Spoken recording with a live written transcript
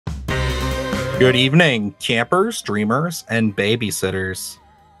Good evening, campers, dreamers, and babysitters.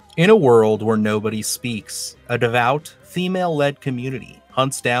 In a world where nobody speaks, a devout, female-led community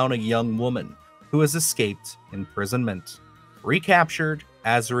hunts down a young woman who has escaped imprisonment. Recaptured,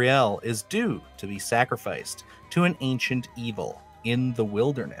 Azrael is due to be sacrificed to an ancient evil in the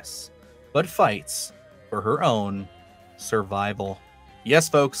wilderness, but fights for her own survival. Yes,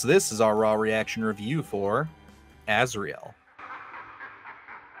 folks, this is our raw reaction review for Azrael.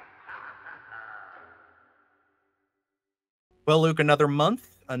 Well, Luke, another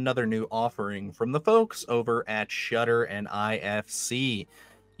month, another new offering from the folks over at Shudder and IFC.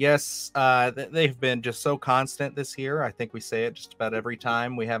 Yes, they've been just so constant this year. I think we say it just about every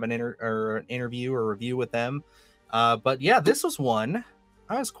time we have an interview or review with them. But yeah, this was one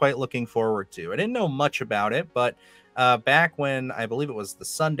I was quite looking forward to. I didn't know much about it, but back when I believe it was the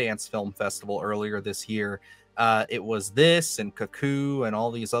Sundance Film Festival earlier this year, it was this and Cuckoo and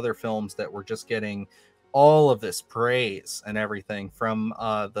all these other films that were just getting all of this praise and everything from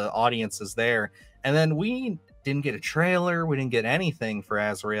the audiences there. And then we didn't get a trailer, we didn't get anything for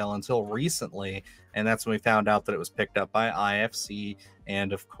Azrael until recently, and that's when we found out that it was picked up by IFC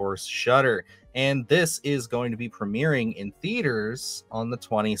and of course Shudder. And this is going to be premiering in theaters on the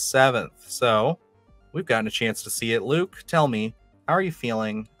 27th, so we've gotten a chance to see it. Luke, tell me, how are you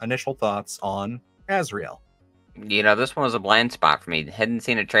feeling? Initial thoughts on Azrael? You know, this one was a blind spot for me. Hadn't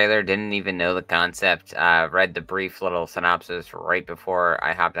seen a trailer, didn't even know the concept. Read the brief little synopsis right before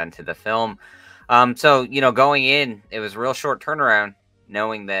I hopped onto the film. So, you know, going in, it was a real short turnaround,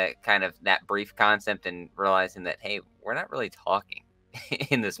 knowing that kind of that brief concept and realizing that, hey, we're not really talking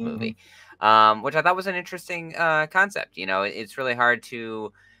in this movie, which I thought was an interesting concept. You know, it's really hard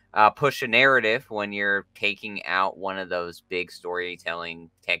to push a narrative when you're taking out one of those big storytelling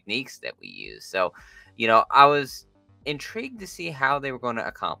techniques that we use. So, you know, I was intrigued to see how they were going to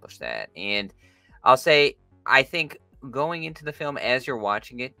accomplish that. And I'll say, I think going into the film, as you're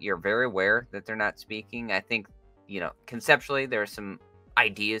watching it, you're very aware that they're not speaking. I think, you know, conceptually, there are some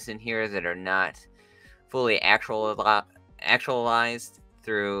ideas in here that are not fully actualized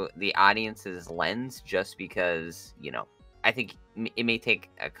through the audience's lens, just because, you know, I think it may take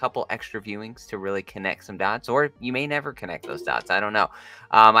a couple extra viewings to really connect some dots, or you may never connect those dots. I don't know.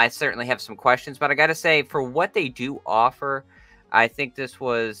 I certainly have some questions, but I got to say, for what they do offer, I think this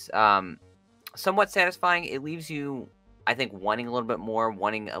was somewhat satisfying. It leaves you, I think, wanting a little bit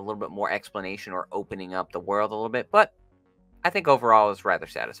more explanation or opening up the world a little bit. But I think overall I was rather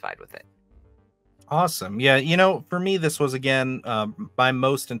satisfied with it. Awesome. Yeah, you know, for me, this was, again, my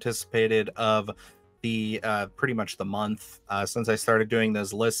most anticipated of the pretty much the month. Since I started doing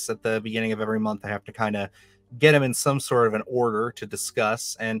those lists at the beginning of every month, I have to kind of get them in some sort of an order to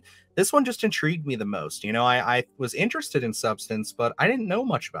discuss, and this one just intrigued me the most. You know, I was interested in Substance, but I didn't know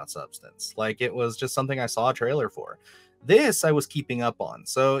much about Substance. Like, it was just something I saw a trailer for. This I was keeping up on,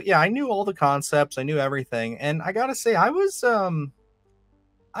 so yeah, I knew all the concepts, I knew everything, and I gotta say, I was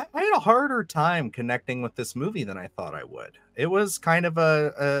I had a harder time connecting with this movie than I thought I would. It was kind of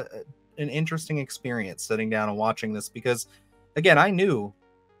an interesting experience sitting down and watching this, because again, I knew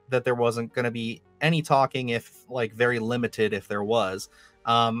that there wasn't going to be any talking, if like very limited if there was,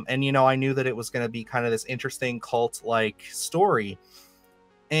 and you know, I knew that it was going to be kind of this interesting cult like story,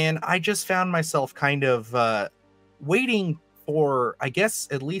 and I just found myself kind of waiting for, I guess,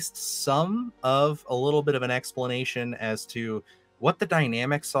 at least some of a little bit of an explanation as to what the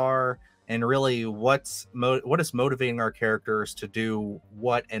dynamics are, and really what is motivating our characters to do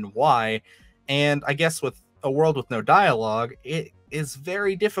what and why. And I guess with a world with no dialogue, it is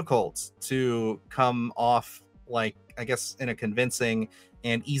very difficult to come off, like, I guess, in a convincing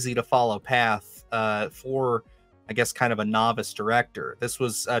and easy to follow path for, I guess, kind of a novice director. This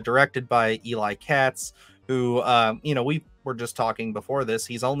was directed by Eli Katz, who, you know, we were just talking before this.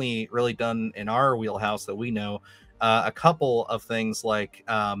 He's only really done, in our wheelhouse that we know, a couple of things, like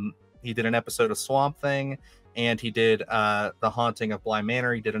he did an episode of Swamp Thing, and he did The Haunting of Bly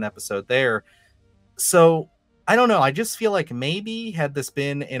Manor. He did an episode there. So I don't know. I just feel like maybe had this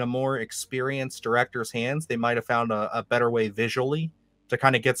been in a more experienced director's hands, they might have found a better way visually to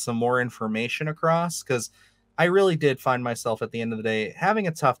kind of get some more information across, because I really did find myself at the end of the day having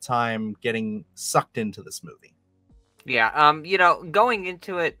a tough time getting sucked into this movie. Yeah, you know, going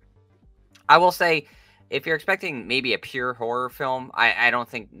into it, I will say, if you're expecting maybe a pure horror film, I don't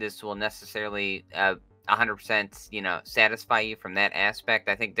think this will necessarily 100%, you know, satisfy you from that aspect.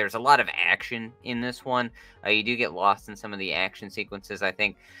 I think there's a lot of action in this one. You do get lost in some of the action sequences. I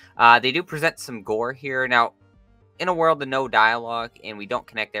think they do present some gore here. Now, in a world of no dialogue and we don't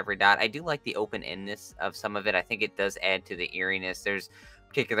connect every dot, I do like the open-endedness of some of it. I think it does add to the eeriness. There's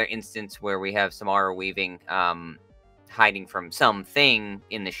particular instance where we have Samara Weaving hiding from something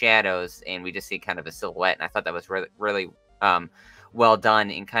in the shadows, and we just see kind of a silhouette. And I thought that was really, really well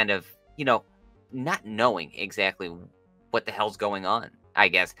done in kind of, you know, not knowing exactly what the hell's going on, I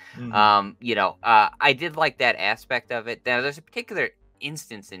guess. You know, I did like that aspect of it. Now, there's a particular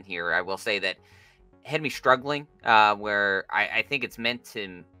instance in here, I will say, that had me struggling, where I think it's meant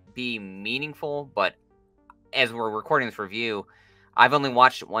to be meaningful, but as we're recording this review, I've only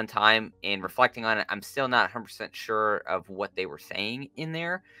watched it one time, and reflecting on it, I'm still not 100% sure of what they were saying in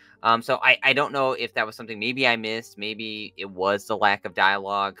there. So I don't know if that was something maybe I missed. Maybe it was the lack of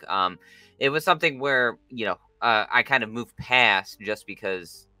dialogue. It was something where, you know, I kind of moved past just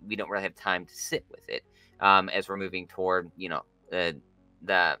because we don't really have time to sit with it as we're moving toward, you know,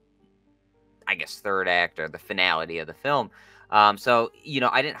 the I guess, third act or the finality of the film. So, you know,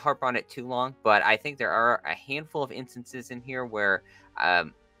 I didn't harp on it too long, but I think there are a handful of instances in here where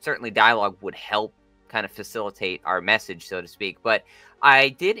certainly dialogue would help kind of facilitate our message, so to speak. But I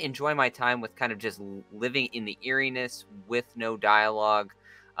did enjoy my time with kind of just living in the eeriness with no dialogue.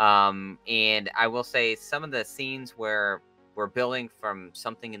 And I will say some of the scenes where we're building from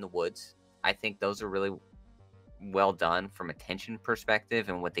something in the woods, I think those are really well done from a tension perspective,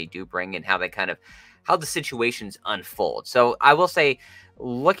 and what they do bring and how they kind of how the situations unfold. So I will say,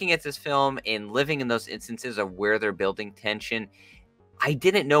 looking at this film and living in those instances of where they're building tension, I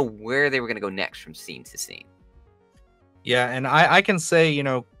didn't know where they were going to go next from scene to scene. Yeah, and I can say, you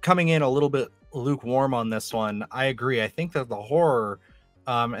know, coming in a little bit lukewarm on this one, I agree. I think that the horror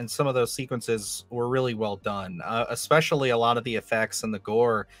and some of those sequences were really well done, especially a lot of the effects and the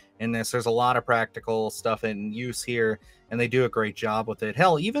gore in this. There's a lot of practical stuff in use here, and they do a great job with it.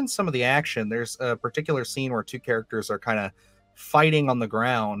 Hell, even some of the action. There's a particular scene where two characters are kind of fighting on the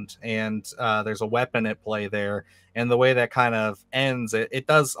ground, and there's a weapon at play there. And the way that kind of ends, it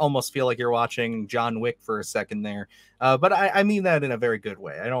does almost feel like you're watching John Wick for a second there. But I mean that in a very good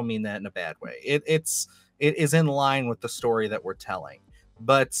way. I don't mean that in a bad way. It is in line with the story that we're telling.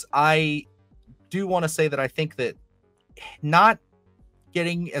 But I do want to say that I think that not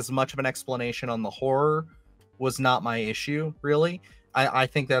getting as much of an explanation on the horror was not my issue, really. I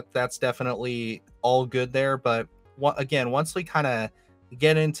think that that's definitely all good there. But again, once we kind of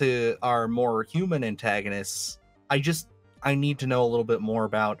get into our more human antagonists, I need to know a little bit more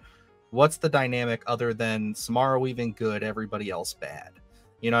about what's the dynamic other than Samara Weaving good, everybody else bad.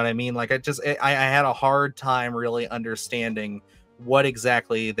 You know what I mean? Like I had a hard time really understanding what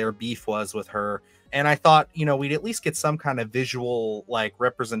exactly their beef was with her. And I thought, you know, we'd at least get some kind of visual like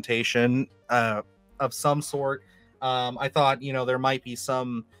representation of some sort. I thought, you know, there might be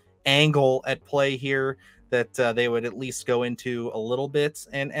some angle at play here that they would at least go into a little bit.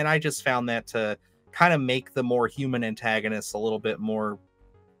 And I just found that to kind of make the more human antagonists a little bit more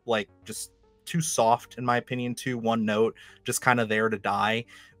like just too soft, in my opinion, too one note, just kind of there to die,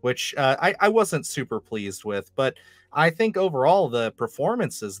 which I wasn't super pleased with. But I think overall the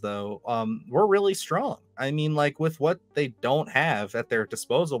performances, though, were really strong. I mean, like with what they don't have at their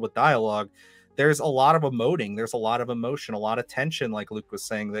disposal with dialogue, there's a lot of emoting, there's a lot of emotion, a lot of tension, like Luke was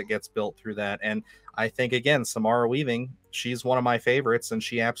saying, that gets built through that. And I think, again, Samara Weaving, she's one of my favorites, and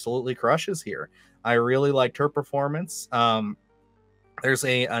she absolutely crushes here. I really liked her performance. There's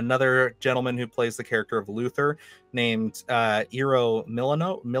another gentleman who plays the character of Luther named Iro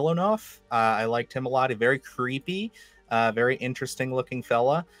Milanov. I liked him a lot. He's very creepy, very interesting looking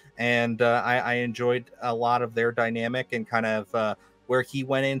fella. And I enjoyed a lot of their dynamic and kind of where he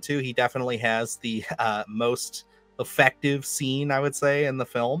went into. He definitely has the most effective scene, I would say, in the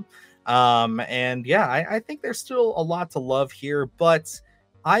film. And yeah, I think there's still a lot to love here, but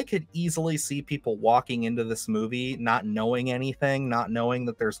I could easily see people walking into this movie not knowing anything, not knowing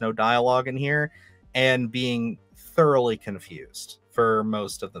that there's no dialogue in here, and being thoroughly confused for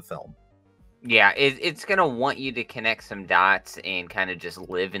most of the film. Yeah, it's going to want you to connect some dots and kind of just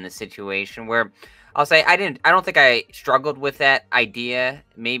live in the situation, where I'll say I don't think I struggled with that idea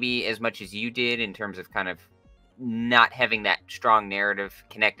maybe as much as you did, in terms of kind of not having that strong narrative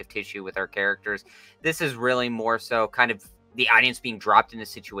connective tissue with our characters. This is really more so kind of the audience being dropped in a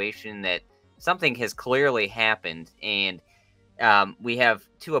situation that something has clearly happened, and we have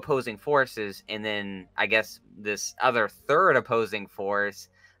two opposing forces, and then I guess this other third opposing force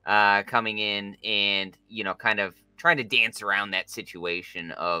coming in, and, you know, kind of trying to dance around that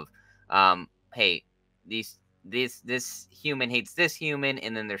situation of, hey, this human hates this human,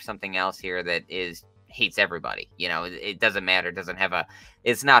 and then there's something else here that hates everybody. You know, it doesn't matter,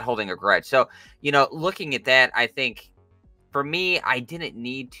 it's not holding a grudge. So, you know, looking at that, I think for me, I didn't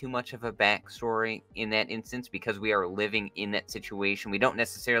need too much of a backstory in that instance because we are living in that situation. We don't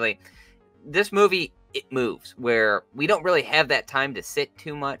necessarily. This movie, it moves where we don't really have that time to sit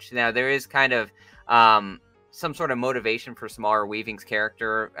too much. Now, there is kind of some sort of motivation for Samara Weaving's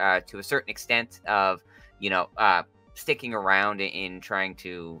character to a certain extent of, sticking around in trying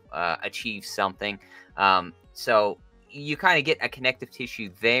to achieve something. So you kind of get a connective tissue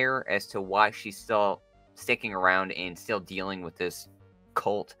there as to why she's still sticking around and still dealing with this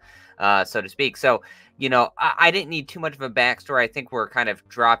cult, so to speak. So, I didn't need too much of a backstory. I think we're kind of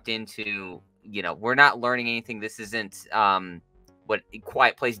dropped into, we're not learning anything. This isn't what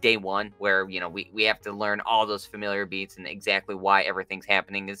Quiet Place Day One, where, we have to learn all those familiar beats and exactly why everything's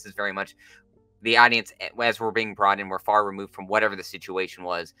happening. This is very much the audience, as we're being brought in, we're far removed from whatever the situation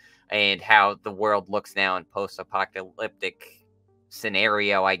was and how the world looks now in post-apocalyptic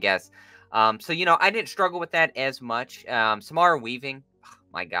scenario, I guess. So, I didn't struggle with that as much. Samara Weaving, oh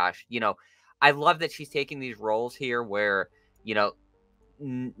my gosh, I love that she's taking these roles here where,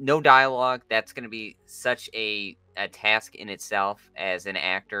 no dialogue. That's going to be such a task in itself as an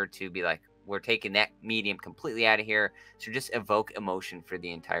actor to be like, we're taking that medium completely out of here to just evoke emotion for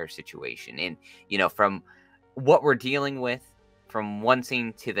the entire situation. And, from what we're dealing with from one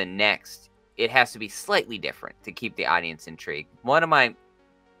scene to the next, it has to be slightly different to keep the audience intrigued. One of my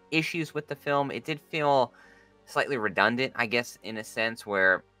issues with the film, it did feel slightly redundant, I guess, in a sense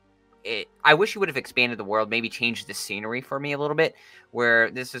where I wish you would have expanded the world, maybe changed the scenery for me a little bit,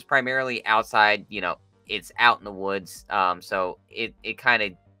 where this is primarily outside, it's out in the woods. So it kind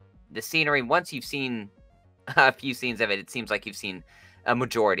of, the scenery, once you've seen a few scenes of it, it seems like you've seen a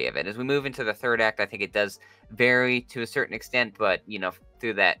majority of it. As we move into the third act, I think it does vary to a certain extent, but,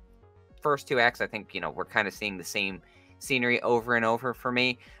 through that first two acts, I think, we're kind of seeing the same scenery over and over for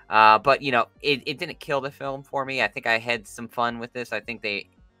me. But, it didn't kill the film for me. I think I had some fun with this. I think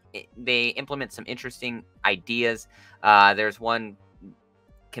they implement some interesting ideas. There's one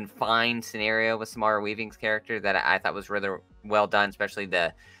confined scenario with Samara Weaving's character that I thought was really well done, especially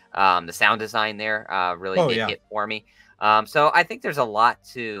the sound design there really did hit for me. So I think there's a lot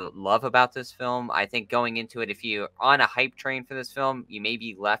to love about this film. I think going into it, if you're on a hype train for this film, you may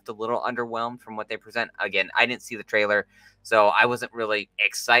be left a little underwhelmed from what they present. Again, I didn't see the trailer, so I wasn't really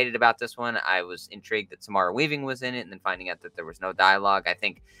excited about this one. I was intrigued that Samara Weaving was in it, and then finding out that there was no dialogue. I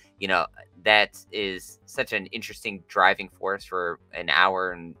think, that is such an interesting driving force for an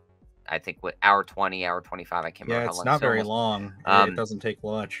hour, and I think what, hour 20, hour 25, I can't remember how long. It's not very long. It doesn't take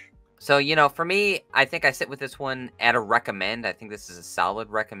much. So, for me, I think I sit with this one at a recommend. I think this is a solid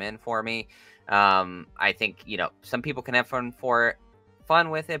recommend for me. I think, some people can have fun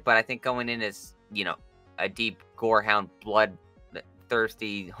with it, but I think going in as, a deep gorehound,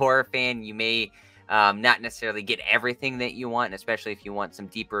 bloodthirsty horror fan, you may not necessarily get everything that you want, and especially if you want some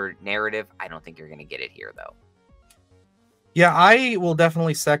deeper narrative. I don't think you're going to get it here, though. Yeah, I will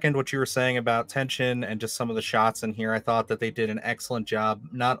definitely second what you were saying about tension and just some of the shots in here. I thought that they did an excellent job,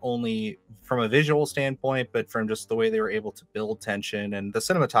 not only from a visual standpoint, but from just the way they were able to build tension. And the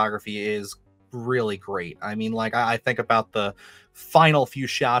cinematography is really great. I mean, like, I think about the final few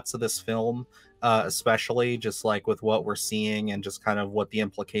shots of this film, especially just like with what we're seeing and just kind of what the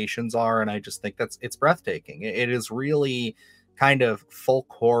implications are. And I just think it's breathtaking. It is really kind of folk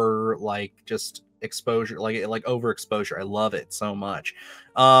horror, like just exposure, like overexposure. I love it so much.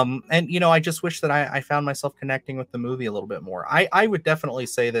 And I just wish that I found myself connecting with the movie a little bit more. I would definitely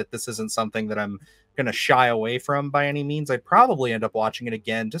say that this isn't something that I'm gonna shy away from by any means. I'd probably end up watching it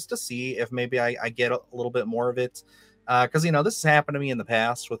again just to see if maybe I get a little bit more of it. Because this has happened to me in the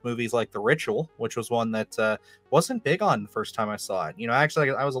past with movies like The Ritual, which was one that wasn't big on the first time I saw it.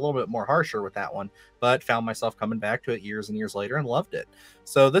 Actually, I was a little bit more harsher with that one, but found myself coming back to it years and years later and loved it.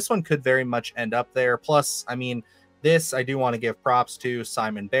 So this one could very much end up there. Plus, I mean, this, I do want to give props to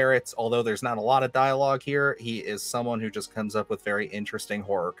Simon Barrett. Although there's not a lot of dialogue here, he is someone who just comes up with very interesting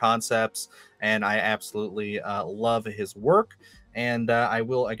horror concepts, and I absolutely love his work. And I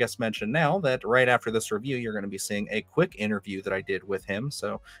will, I guess, mention now that right after this review, you're going to be seeing a quick interview that I did with him.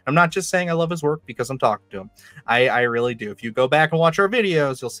 So I'm not just saying I love his work because I'm talking to him. I really do. If you go back and watch our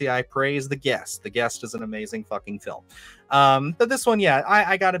videos, you'll see I praise The Guest. The Guest is an amazing fucking film. But this one, yeah,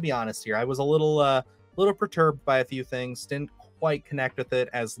 I got to be honest here. I was a little perturbed by a few things. Didn't quite connect with it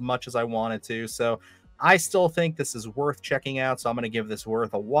as much as I wanted to. So I still think this is worth checking out. So I'm going to give this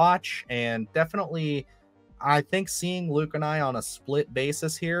worth a watch, and definitely, I think seeing Luke and I on a split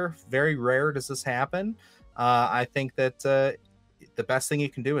basis here, very rare does this happen. I think that the best thing you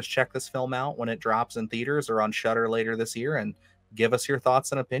can do is check this film out when it drops in theaters or on Shudder later this year, and give us your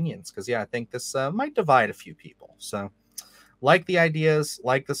thoughts and opinions. Because, yeah, I think this might divide a few people. So like the ideas,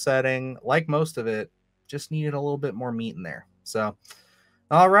 like the setting, like most of it, just needed a little bit more meat in there. So,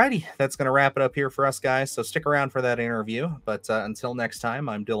 alrighty, that's going to wrap it up here for us, guys. So stick around for that interview. But until next time,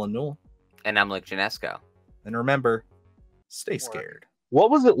 I'm Dylan Newell. And I'm Luke Janesco. And remember, stay Or scared. what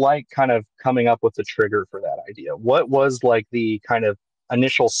was it like kind of coming up with the trigger for that idea? What was like the kind of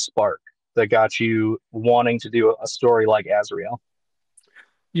initial spark that got you wanting to do a story like Azrael?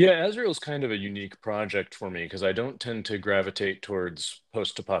 Yeah, Azrael's kind of a unique project for me because I don't tend to gravitate towards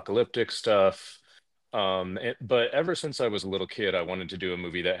post-apocalyptic stuff. But ever since I was a little kid, I wanted to do a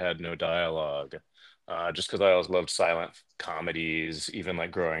movie that had no dialogue, just because I always loved silent comedies, even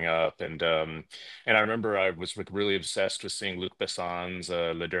like growing up. And I remember I was like really obsessed with seeing Luc Besson's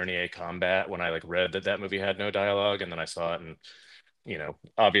Le Dernier Combat when I like read that that movie had no dialogue, and then I saw it and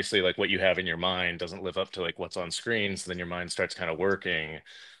obviously like what you have in your mind doesn't live up to like what's on screen, so then your mind starts kind of working.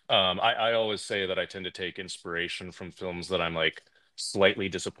 I always say that I tend to take inspiration from films that I'm like slightly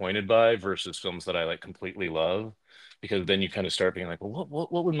disappointed by versus films that I like completely love, because then you kind of start being like, well,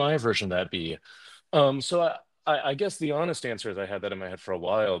 what would my version of that be? So I guess the honest answer is I had that in my head for a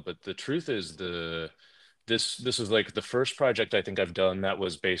while, but the truth is this is like the first project I think I've done that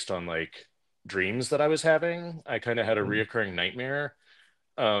was based on like dreams that I was having. I kind of had a Mhm. reoccurring nightmare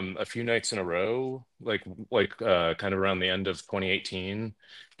a few nights in a row, kind of around the end of 2018,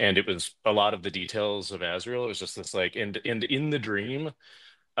 and it was a lot of the details of Azrael. It was just this like, and in the dream,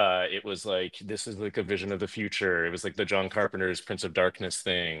 it was like this is like a vision of the future. It was like the John Carpenter's Prince of Darkness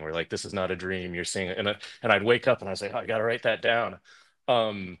thing, where like this is not a dream. You're seeing it, and I'd wake up and I was like, oh, I gotta write that down,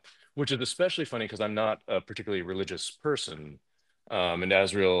 um, which is especially funny because I'm not a particularly religious person, and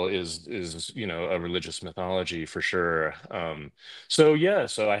Azrael is a religious mythology for sure. So yeah,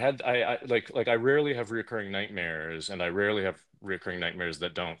 so I like I rarely have recurring nightmares, and I rarely have recurring nightmares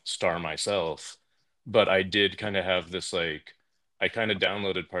that don't star myself, but I did kind of have this like. I kind of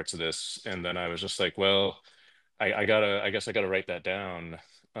downloaded parts of this, and then I was just like, well, I guess I gotta write that down.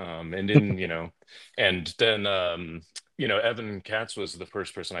 And then, and then, Evan Katz was the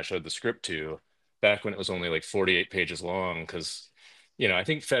first person I showed the script to back when it was only like 48 pages long. Cause, I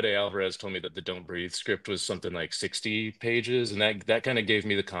think Fede Alvarez told me that the Don't Breathe script was something like 60 pages. And that kind of gave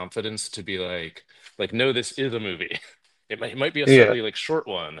me the confidence to be no, this is a movie. It might be a Yeah. slightly like short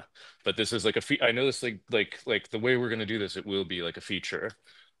one, but this is like I know this like the way we're going to do this, it will be like a feature.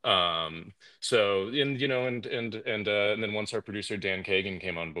 So and then once our producer Dan Kagan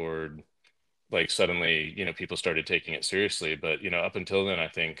came on board, like suddenly people started taking it seriously. But up until then, I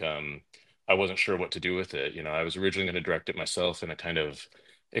think I wasn't sure what to do with it. I was originally going to direct it myself in a kind of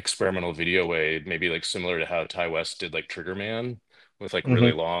experimental video way, maybe like similar to how Ty West did like Trigger Man, with like Hmm.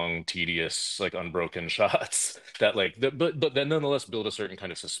 really long tedious like unbroken shots that but then nonetheless build a certain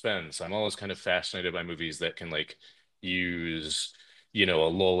kind of suspense. I'm always kind of fascinated by movies that can like use a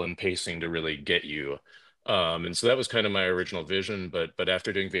lull in pacing to really get you. And so that was kind of my original vision, but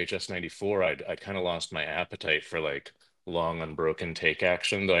after doing VHS 94, I kind of lost my appetite for like long unbroken take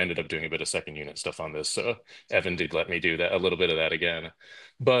action, though I ended up doing a bit of second unit stuff on this. So Evan did let me do that, a little bit of that again.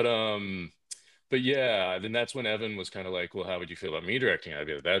 But but yeah, then that's when Evan was kind of like, well, how would you feel about me directing? I'd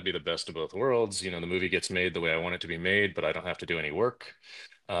be like, that'd be the best of both worlds. The movie gets made the way I want it to be made, but I don't have to do any work.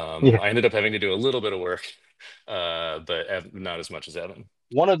 Yeah. I ended up having to do a little bit of work, but not as much as Evan.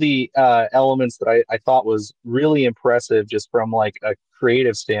 One of the elements that I thought was really impressive, just from like a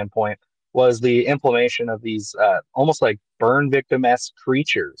creative standpoint, was the implementation of these almost like burn victim-esque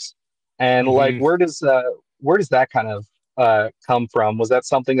creatures. And like, Hmm. where does that kind of come from? Was that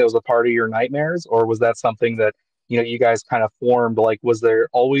something that was a part of your nightmares, or was that something that you guys kind of formed? Like, was there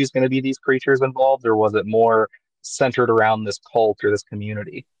always going to be these creatures involved, or was it more centered around this cult or this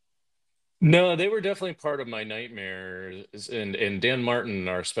community? No, they were definitely part of my nightmares. And Dan Martin,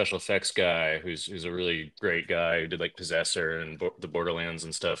 our special effects guy, who's a really great guy who did like Possessor and the Borderlands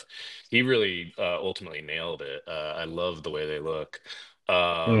and stuff. He really ultimately nailed it. I love the way they look.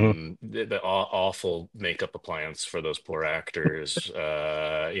 Hmm. The awful makeup appliance for those poor actors.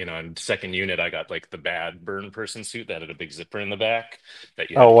 And second unit, I got like the bad burn person suit that had a big zipper in the back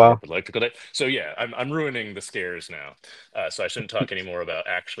that you had Oh to cover wow. up with electrical tape. So yeah, I'm ruining the scares now. So I shouldn't talk anymore about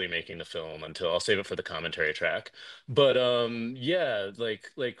actually making the film until I'll save it for the commentary track. But yeah,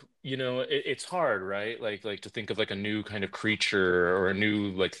 it's hard, right? Like to think of like a new kind of creature or a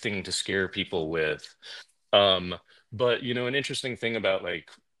new like thing to scare people with. Um, but an interesting thing about like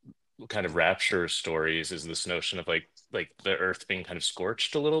kind of rapture stories is this notion of like the earth being kind of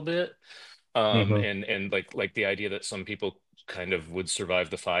scorched a little bit, Hmm. and like the idea that some people kind of would survive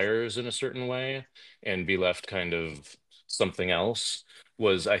the fires in a certain way and be left kind of something else,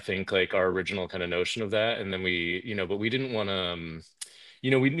 was, I think, like our original kind of notion of that. And then we, but we didn't want to,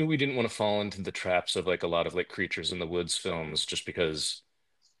 we knew we didn't want to fall into the traps of like a lot of like creatures in the woods films, just because,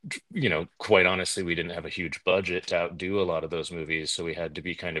 quite honestly, we didn't have a huge budget to outdo a lot of those movies. So we had to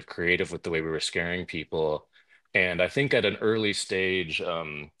be kind of creative with the way we were scaring people. And I think at an early stage,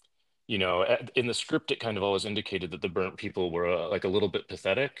 in the script, it kind of always indicated that the burnt people were like a little bit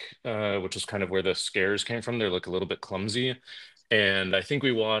pathetic, which is kind of where the scares came from. They're like a little bit clumsy. And I think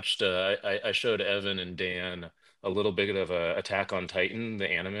we watched, I showed Evan and Dan a little bit of Attack on Titan, the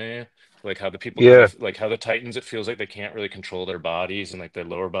anime, like how the people kind Yeah. of like how the Titans, it feels like they can't really control their bodies, and like their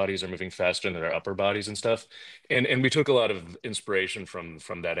lower bodies are moving faster than their upper bodies and stuff. And we took a lot of inspiration from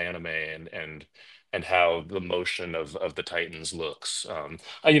that anime, and how the motion of the Titans looks.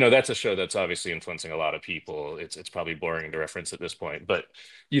 That's a show that's obviously influencing a lot of people. It's probably boring to reference at this point, but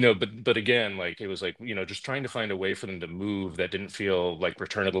but again, like it was like, just trying to find a way for them to move that didn't feel like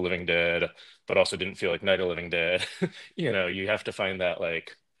Return of the Living Dead, but also didn't feel like Night of the Living Dead. You have to find that,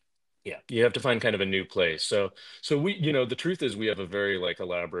 like, yeah, you have to find kind of a new place. So we, the truth is we have a very like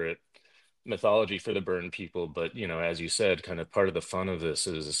elaborate mythology for the burn people, but as you said, kind of part of the fun of this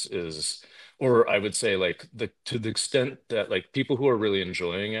is, or I would say, like, to the extent that like people who are really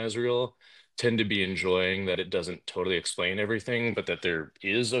enjoying Azrael tend to be enjoying that it doesn't totally explain everything, but that there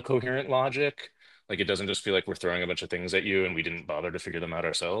is a coherent logic. Like, it doesn't just feel like we're throwing a bunch of things at you and we didn't bother to figure them out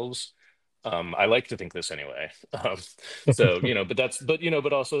ourselves. I like to think this anyway. So,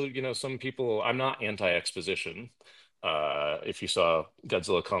 but also, some people, I'm not anti-exposition. If you saw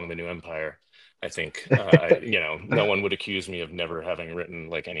Godzilla Kong: The New Empire, I think, no one would accuse me of never having written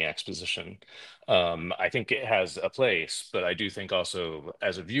like any exposition. I think it has a place, but I do think also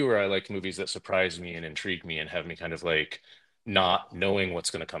as a viewer, I like movies that surprise me and intrigue me and have me kind of like not knowing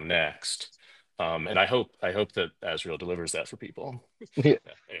what's going to come next. And I hope that Azrael delivers that for people. Yeah.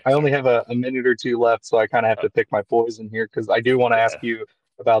 Yeah, anyway, I only sorry. have a minute or two left, so I kind of have Uh, to pick my poison here because I do want to ask yeah. you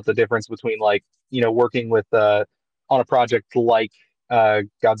about the difference between like, working with on a project like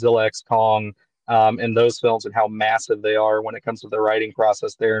Godzilla X Kong and those films and how massive they are when it comes to the writing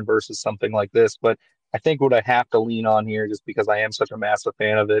process there and versus something like this. But I think what I have to lean on here, just because I am such a massive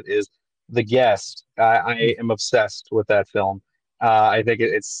fan of it, is The Guest. I am obsessed with that film. I think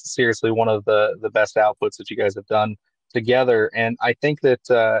it's seriously one of the best outputs that you guys have done together. And I think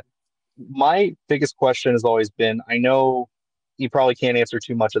that my biggest question has always been, I know you probably can't answer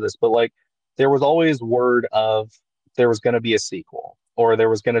too much of this, but like there was always word of there was going to be a sequel or there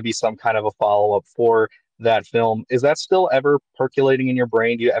was going to be some kind of a follow-up for that film. Is that still ever percolating in your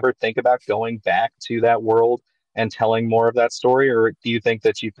brain? Do you ever think about going back to that world and telling more of that story, or do you think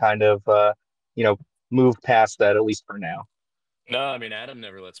that you kind of you know moved past that at least for now? No, I mean, Adam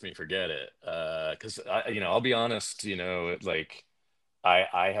never lets me forget it. Because I'll be honest, like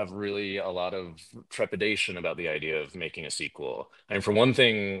I have really a lot of trepidation about the idea of making a sequel. And for one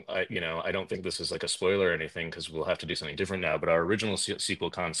thing, I don't think this is like a spoiler or anything because we'll have to do something different now. But our original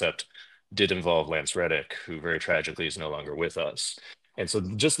sequel concept did involve Lance Reddick, who very tragically is no longer with us. And so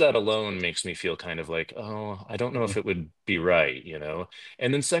just that alone makes me feel kind of like, oh, I don't know if it would be right.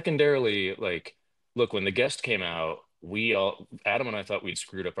 And then secondarily, like, look, when The Guest came out, Adam and I thought we'd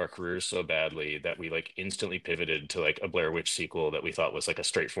screwed up our careers so badly that we like instantly pivoted to like a Blair Witch sequel that we thought was like a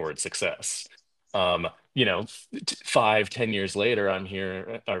straightforward success. Um, 5, 10 years later, I'm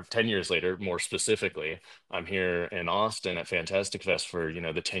here, or 10 years later, more specifically, I'm here in Austin at Fantastic Fest for,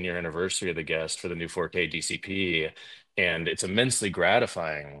 the 10-year anniversary of The Guest for the new 4K DCP. And it's immensely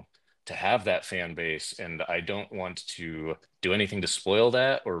gratifying to have that fan base. And I don't want to do anything to spoil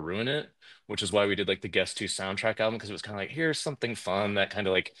that or ruin it, which is why we did like the Guest 2 soundtrack album, because it was kind of like, here's something fun that kind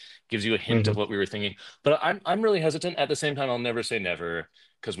of like gives you a hint Hmm. of what we were thinking. But I'm really hesitant. At the same time, I'll never say never,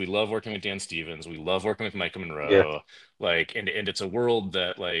 because we love working with Dan Stevens, we love working with Micah Yeah. Monroe, like, and it's a world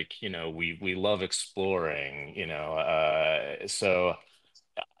that like, we love exploring, so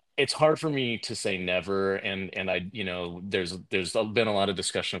it's hard for me to say never. And I, there's been a lot of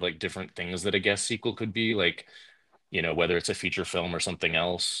discussion of like different things that a guest sequel could be, like, whether it's a feature film or something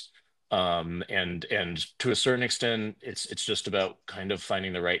else. And to a certain extent, it's just about kind of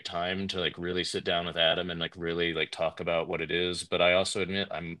finding the right time to like really sit down with Adam and like really like talk about what it is. But I also admit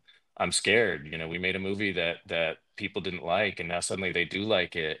I'm scared. We made a movie that people didn't like, and now suddenly they do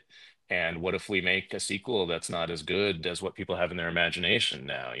like it. And what if we make a sequel that's not as good as what people have in their imagination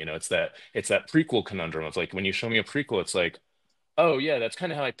now? It's that prequel conundrum of like when you show me a prequel, it's like, oh yeah, that's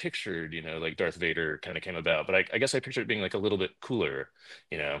kind of how I pictured, like Darth Vader kind of came about. But I guess I pictured it being like a little bit cooler.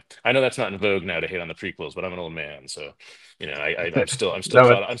 I know that's not in vogue now to hate on the prequels, but I'm an old man, so I'm still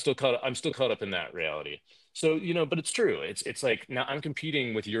No, caught up in that reality. So, but it's true. It's like now I'm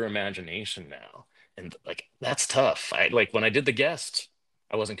competing with your imagination now. And like that's tough. I like when I did The Guest,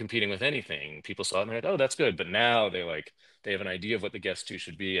 I wasn't competing with anything. People saw it and they're like, oh, that's good. But now they have an idea of what The Guest 2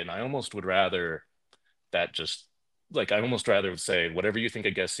 should be. And I almost would rather that just like I almost rather say whatever you think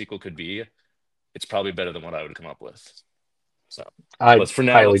a Guest sequel could be, it's probably better than what I would come up with. So let's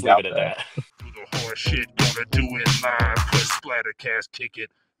leave it at that. Do the hard shit, gonna do it live. Cause Splattercast kick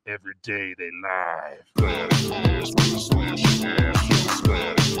it every day they live. Splattercast, gonna slash your ass.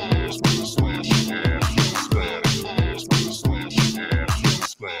 Splattercast, gonna slash your ass. Splattercast, gonna slash your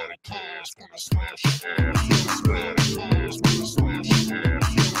ass. Splattercast, gonna slash your ass. Splattercast, gonna slash your ass.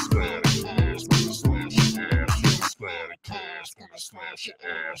 Splattercast, gonna slash your ass. Splattercast, gonna slash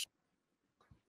your ass.